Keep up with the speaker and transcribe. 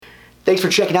Thanks for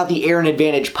checking out the Aaron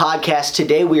Advantage podcast.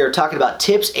 Today we are talking about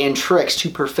tips and tricks to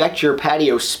perfect your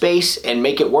patio space and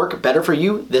make it work better for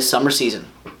you this summer season.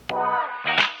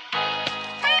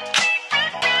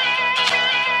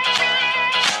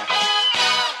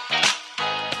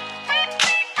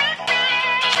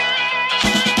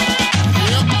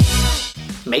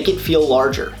 Make it feel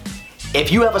larger. If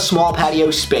you have a small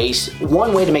patio space,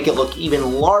 one way to make it look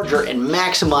even larger and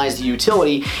maximize the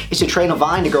utility is to train a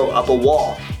vine to grow up a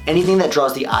wall. Anything that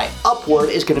draws the eye upward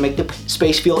is going to make the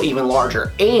space feel even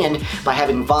larger. And by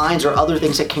having vines or other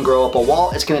things that can grow up a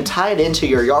wall, it's going to tie it into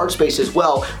your yard space as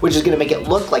well, which is going to make it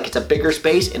look like it's a bigger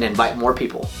space and invite more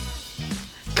people.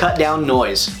 Cut down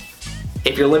noise.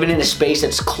 If you're living in a space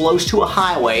that's close to a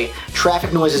highway,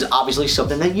 traffic noise is obviously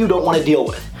something that you don't want to deal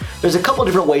with. There's a couple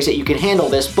different ways that you can handle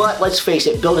this, but let's face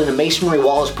it, building a masonry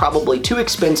wall is probably too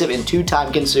expensive and too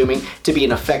time consuming to be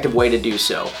an effective way to do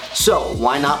so. So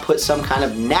why not put some kind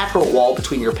of natural wall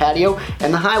between your patio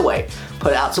and the highway?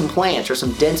 Put out some plants or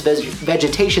some dense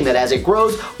vegetation that as it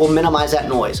grows will minimize that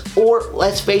noise. Or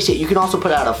let's face it, you can also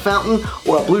put out a fountain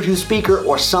or a Bluetooth speaker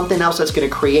or something else that's going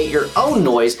to create your own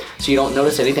noise so you don't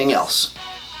notice anything else.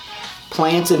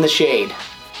 Plants in the shade.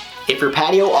 If your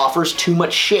patio offers too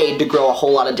much shade to grow a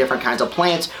whole lot of different kinds of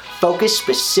plants, focus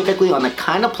specifically on the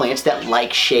kind of plants that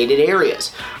like shaded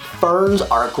areas. Ferns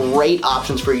are great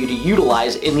options for you to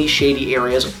utilize in these shady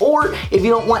areas, or if you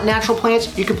don't want natural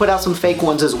plants, you can put out some fake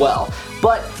ones as well.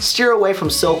 But steer away from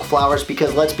silk flowers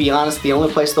because let's be honest, the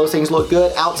only place those things look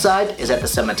good outside is at the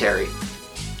cemetery.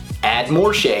 Add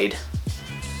more shade.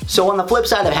 So on the flip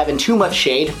side of having too much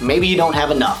shade, maybe you don't have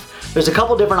enough. There's a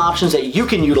couple different options that you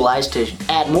can utilize to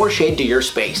add more shade to your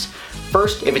space.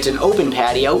 First, if it's an open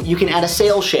patio, you can add a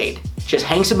sail shade. Just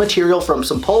hang some material from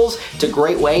some poles. It's a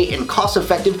great way and cost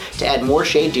effective to add more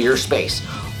shade to your space.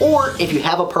 Or if you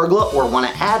have a pergola or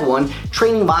want to add one,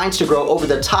 training vines to grow over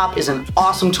the top is an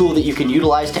awesome tool that you can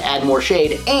utilize to add more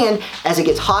shade, and as it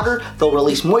gets hotter, they'll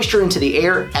release moisture into the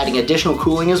air, adding additional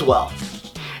cooling as well.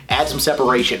 Add some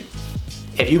separation.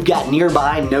 If you've got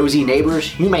nearby nosy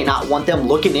neighbors, you may not want them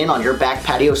looking in on your back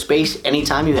patio space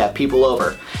anytime you have people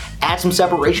over. Add some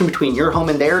separation between your home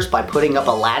and theirs by putting up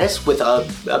a lattice with the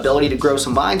ability to grow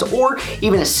some vines, or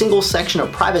even a single section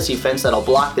of privacy fence that'll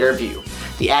block their view.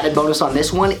 The added bonus on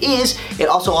this one is it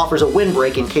also offers a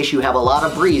windbreak in case you have a lot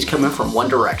of breeze coming from one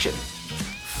direction.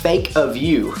 Fake a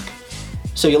view.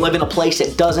 So you live in a place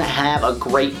that doesn't have a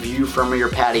great view from your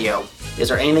patio. Is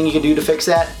there anything you can do to fix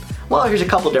that? Well, here's a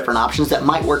couple different options that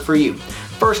might work for you.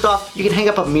 First off, you can hang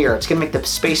up a mirror. It's gonna make the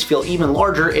space feel even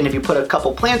larger, and if you put a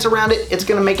couple plants around it, it's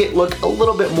gonna make it look a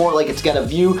little bit more like it's got a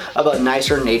view of a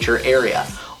nicer nature area.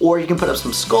 Or you can put up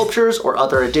some sculptures or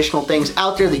other additional things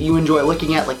out there that you enjoy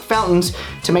looking at, like fountains,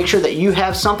 to make sure that you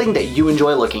have something that you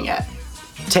enjoy looking at.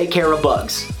 Take care of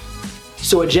bugs.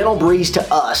 So a gentle breeze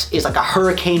to us is like a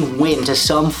hurricane wind to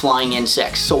some flying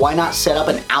insects. So why not set up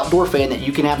an outdoor fan that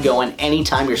you can have going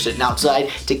anytime you're sitting outside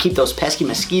to keep those pesky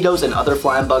mosquitoes and other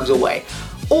flying bugs away.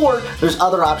 Or there's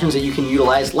other options that you can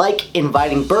utilize, like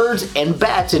inviting birds and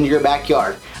bats into your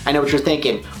backyard. I know what you're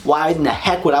thinking, why in the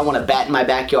heck would I want a bat in my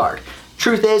backyard?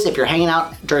 Truth is, if you're hanging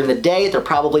out during the day, they're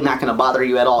probably not gonna bother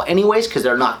you at all anyways because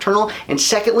they're nocturnal. And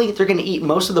secondly, they're gonna eat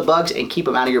most of the bugs and keep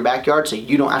them out of your backyard so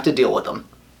you don't have to deal with them.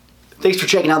 Thanks for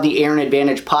checking out the Aaron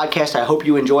Advantage podcast. I hope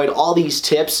you enjoyed all these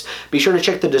tips. Be sure to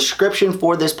check the description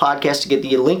for this podcast to get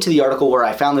the link to the article where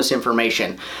I found this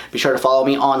information. Be sure to follow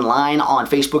me online on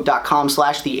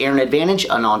Facebook.com/the Aaron Advantage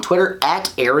and on Twitter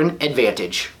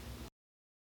 @AaronAdvantage.